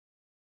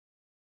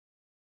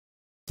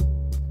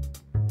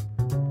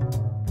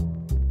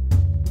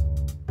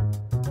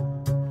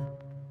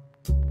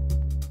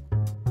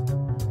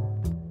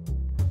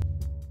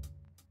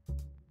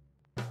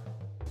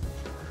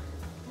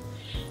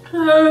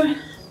Hello,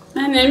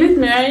 my name is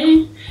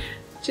Mary.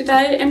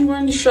 Today I'm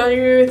going to show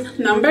you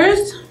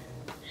numbers,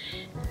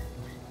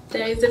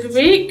 days of the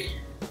week,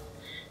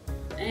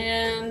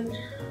 and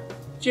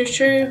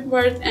future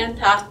words and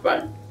past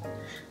words.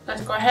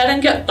 Let's go ahead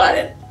and get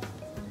started.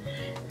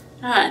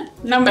 Alright,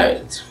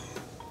 numbers.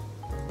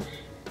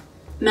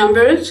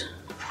 Numbers,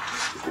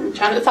 I'm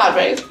trying it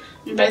sideways.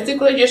 You're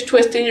basically just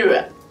twisting your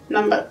wrist.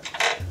 Number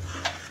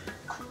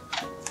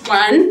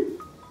 1,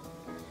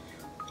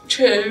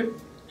 2.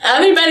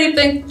 Everybody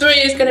thinks 3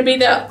 is going to be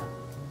there.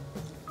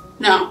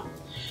 No.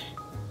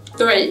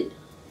 3.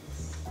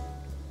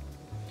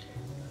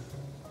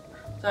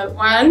 So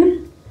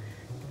 1,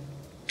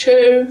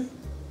 2,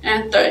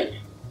 and 3.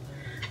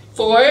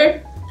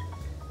 4,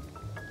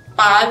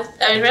 5.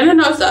 Everybody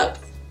knows that.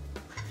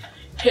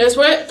 Here's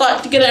where it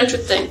starts to get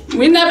interesting.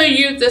 We never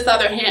use this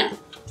other hand.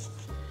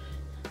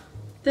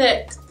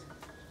 6.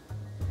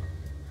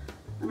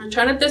 I'm going to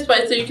turn it this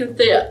way so you can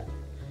see it.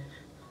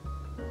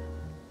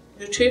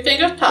 Your 2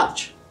 fingers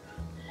touch.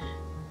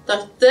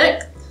 The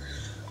 6,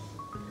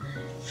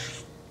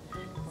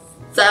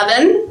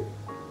 7,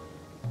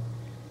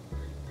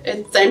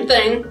 it's the same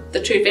thing.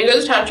 The 2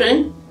 fingers are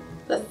touching.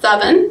 The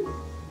 7,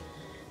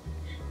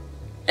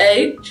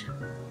 8,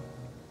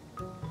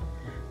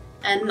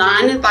 and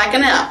 9 is like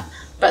an F.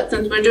 But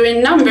since we're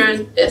doing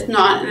numbers, it's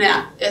not an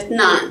F. It's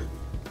 9.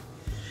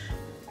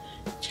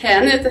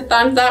 10 is a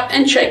thumbs up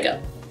and shake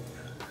it.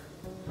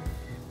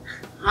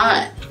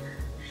 Alright.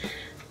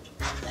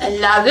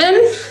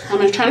 11, I'm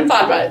going to turn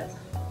sideways,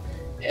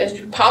 is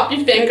you pop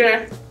your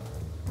finger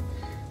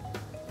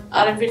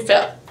out of your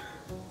fist.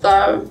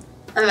 So,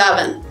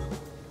 11.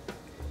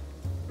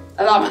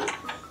 11.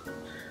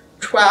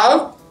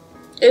 12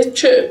 is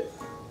 2.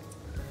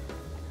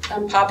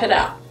 And pop it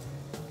out.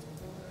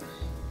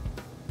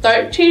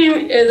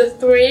 13 is a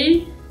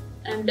 3,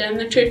 and then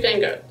the 2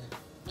 fingers.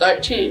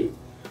 13.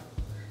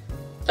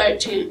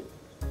 13.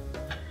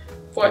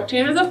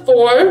 14 is a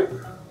 4.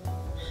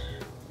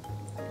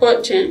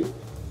 14.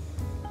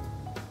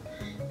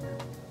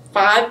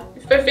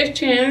 5 for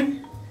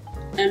 15,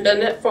 and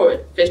bend it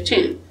forward.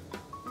 15.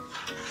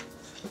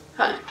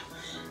 Okay.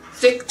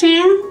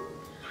 16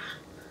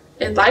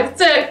 is like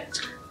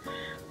 6,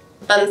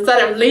 but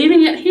instead of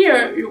leaving it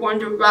here, you're going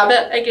to rub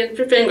it against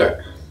your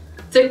finger.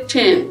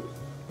 16.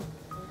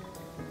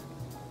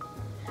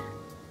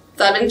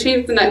 17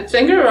 is the next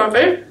finger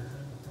over.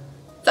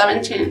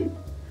 17.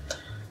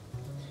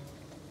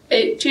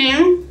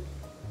 18.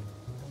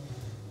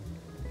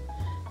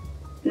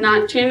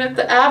 19 is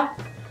the F,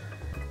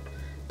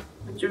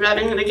 but you're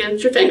rubbing it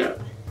against your finger.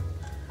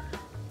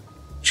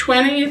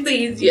 20 is the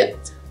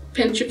easiest.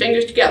 Pinch your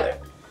fingers together.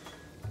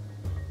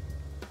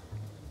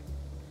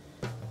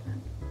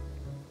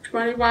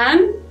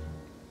 21.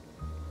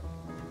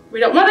 We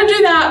don't want to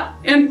do that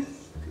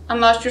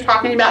unless you're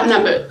talking about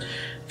numbers.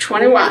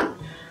 21.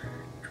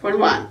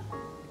 21.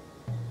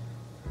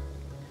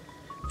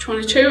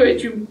 22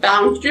 is you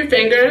bounce your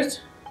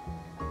fingers.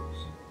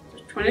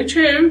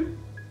 22.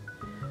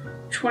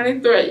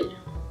 23.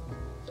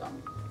 So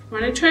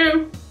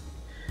 22,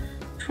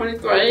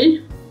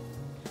 23,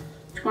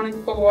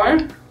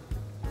 24,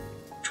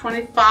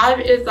 25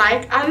 is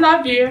like I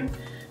love you,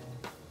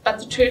 but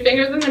the 2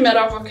 fingers in the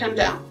middle will come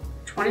down.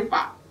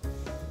 25.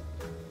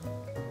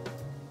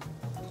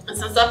 And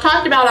since I've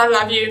talked about I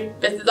love you,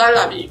 this is I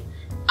love you.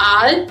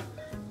 I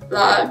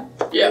love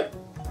you.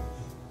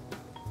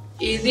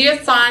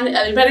 Easiest sign,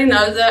 everybody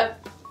knows it.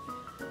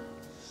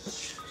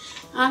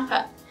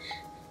 Okay.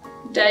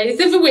 Days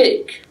of the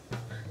week.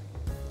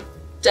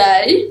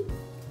 Day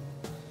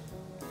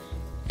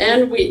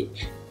and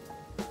week.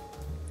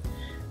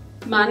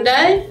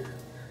 Monday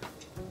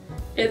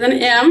is an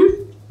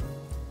M.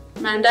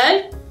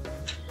 Monday.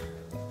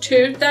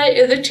 Tuesday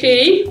is a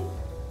T.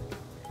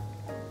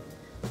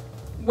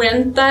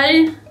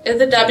 Wednesday is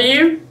a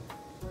W.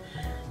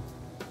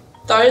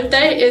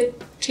 Thursday is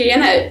T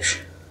and H.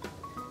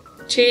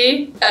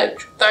 T,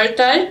 H.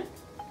 Thursday.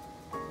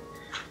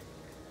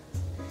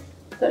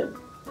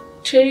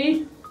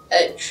 T,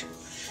 H.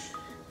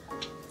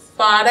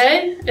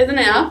 Friday is an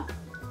F.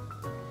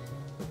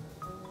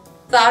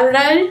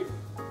 Saturday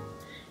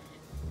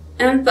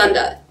and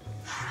Sunday.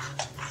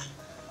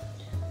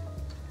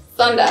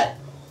 Sunday.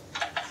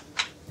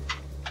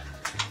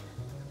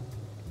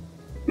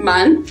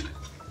 Month.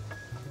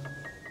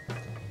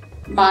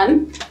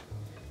 Month.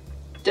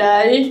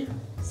 Day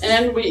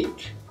and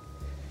week.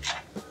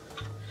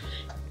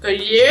 For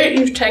year,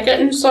 you take it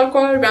and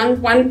circle around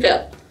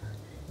 1/5.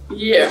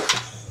 Year.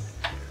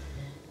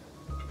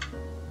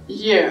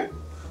 Year.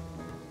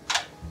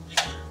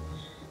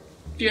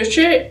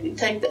 Future, you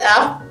take the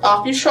F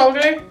off your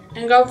shoulder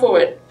and go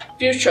forward.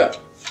 Future.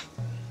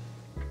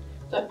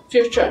 The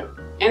future.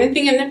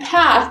 Anything in the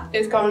past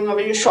is going over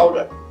your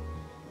shoulder.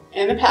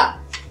 In the past.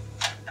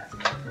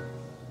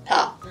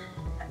 Past.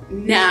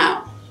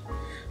 Now.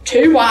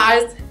 2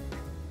 Y's.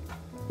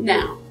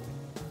 Now.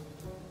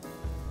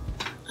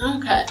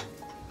 Okay.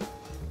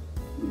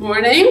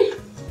 Morning.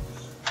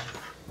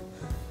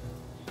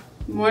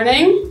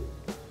 Morning.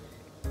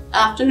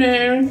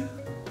 afternoon,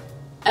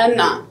 and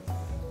night.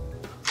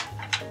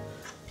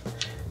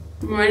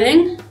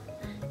 Morning,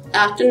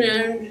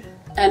 afternoon,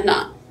 and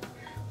night.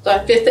 So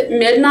if it's at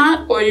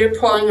midnight or you're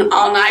pulling an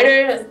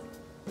all-nighter, it's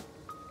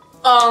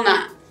all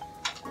night.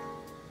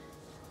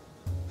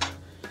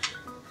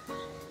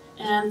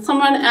 And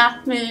someone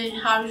asked me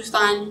how your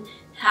son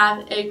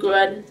have a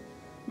good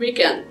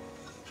weekend.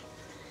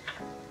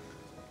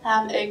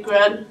 Have a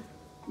good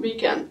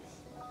weekend.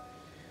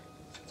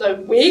 So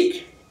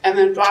week, and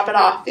then drop it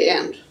off the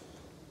end.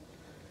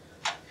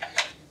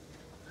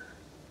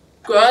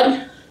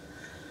 Good.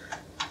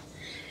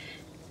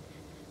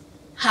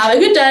 Have a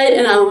good day,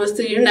 and I will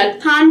see you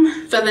next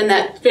time for the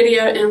next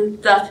video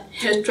in the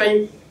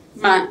History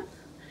Month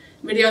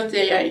video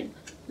series.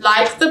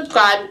 Like,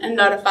 subscribe, and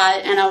notify,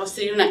 and I will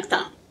see you next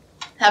time.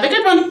 Have a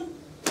good one.